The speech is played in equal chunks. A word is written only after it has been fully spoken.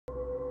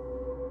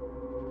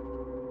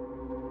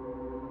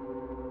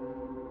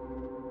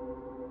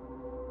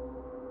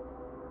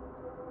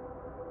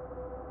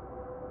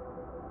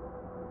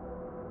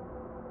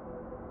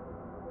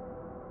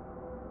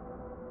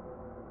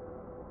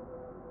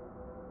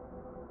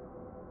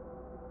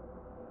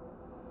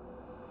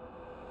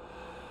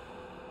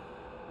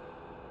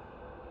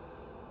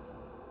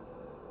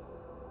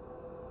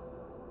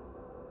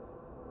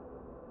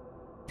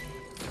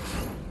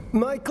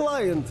My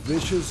client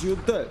wishes you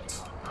dead.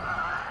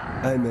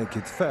 I make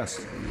it fast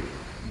for you.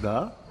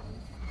 Da?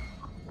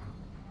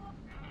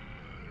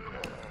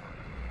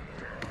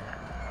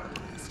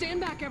 Stand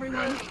back,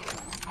 everyone.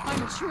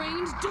 I'm a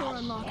trained door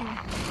unlocker.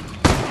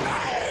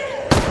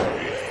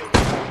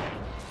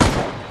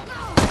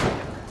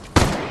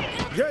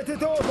 Get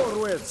it over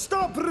with!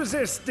 Stop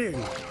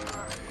resisting!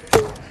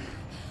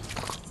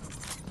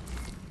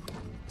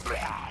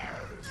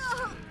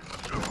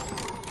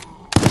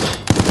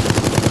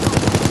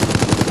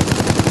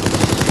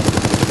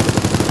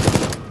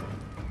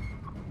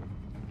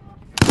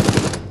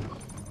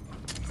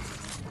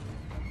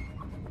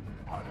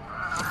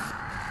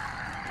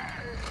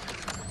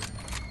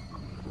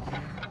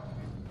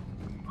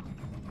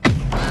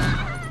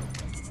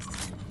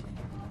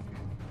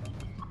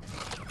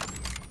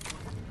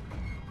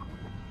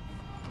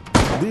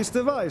 This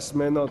device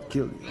may not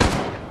kill you,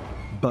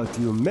 but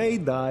you may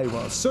die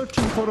while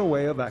searching for a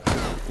way of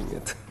activating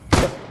it.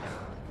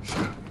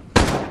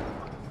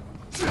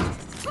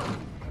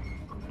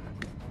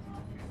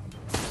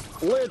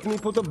 Let me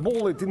put a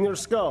bullet in your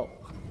skull.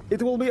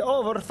 It will be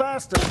over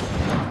faster.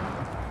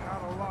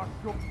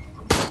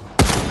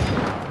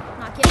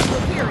 Not getting you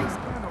here is.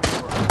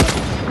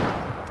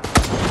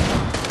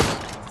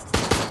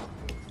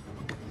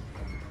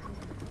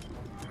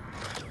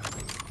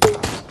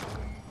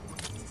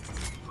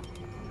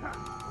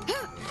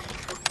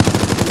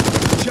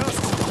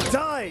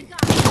 Die!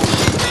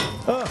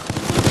 Ah,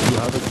 you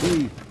have a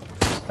key.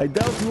 I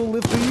doubt you will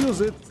live to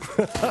use it.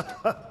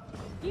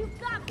 You've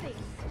got this.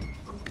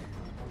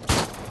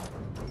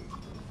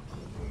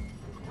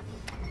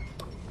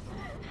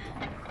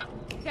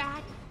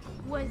 That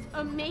was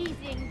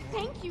amazing.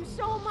 Thank you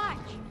so much.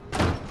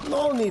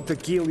 No need to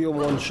kill you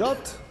one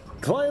shot.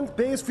 Client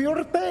pays for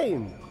your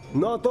pain,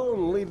 not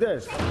only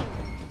death.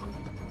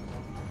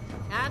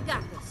 I've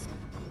got this.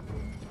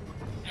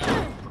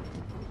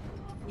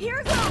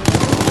 Here's all.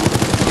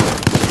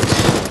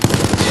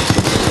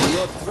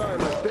 Not try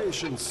my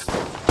patience.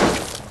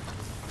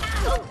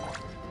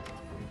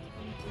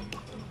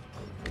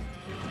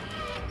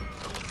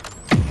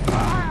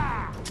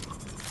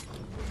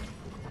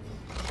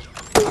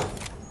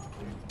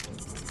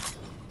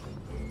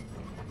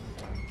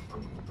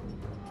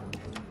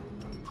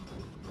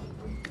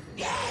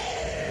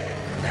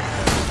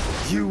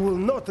 You will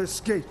not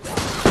escape.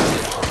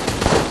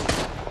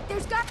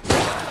 There's got.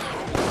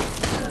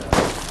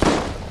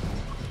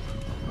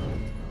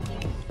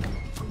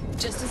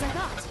 Just as I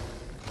thought.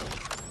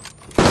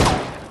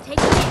 Take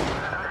it.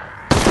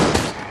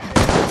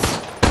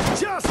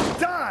 Just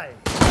die!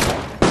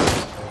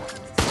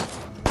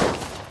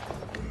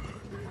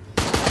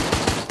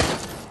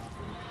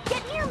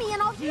 Get near me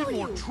and I'll kill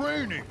you.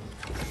 Training.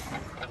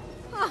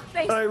 Oh,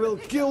 thanks. I will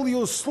kill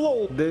you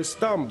slow. They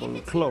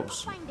stumble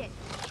close. Find it.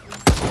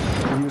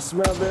 You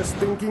smell their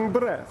stinking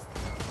breath.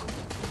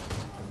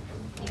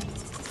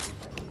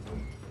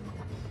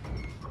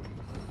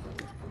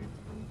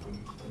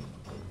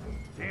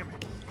 Damn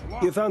it.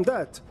 You found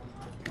that?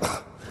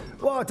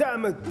 Well,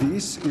 damn it,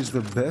 this is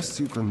the best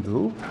you can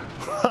do?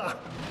 Ha!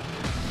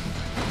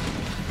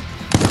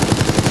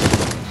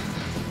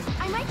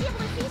 I might be able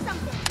to see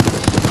something.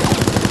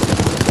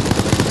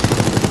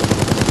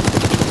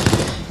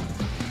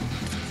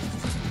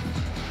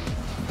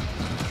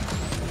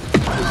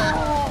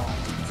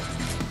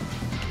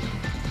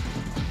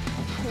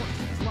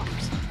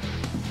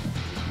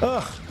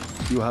 Ah,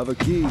 you have a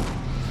key.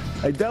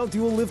 I doubt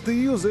you will live to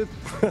use it.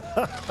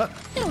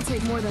 It'll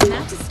take more than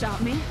that to stop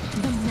me.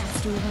 The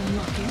master of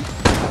unlocking.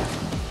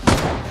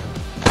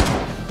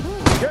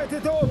 Get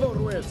it over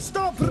with!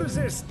 Stop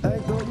resist! I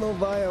don't know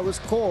why I was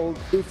called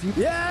if you...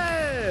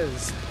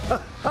 Yes!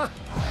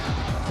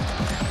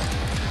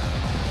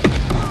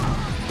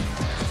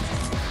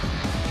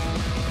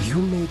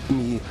 You make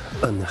me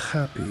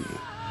unhappy.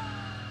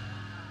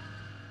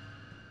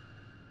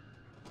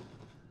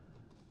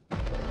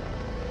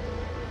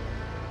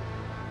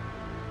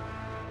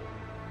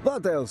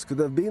 What else could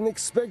have been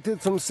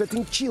expected from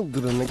setting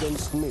children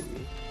against me?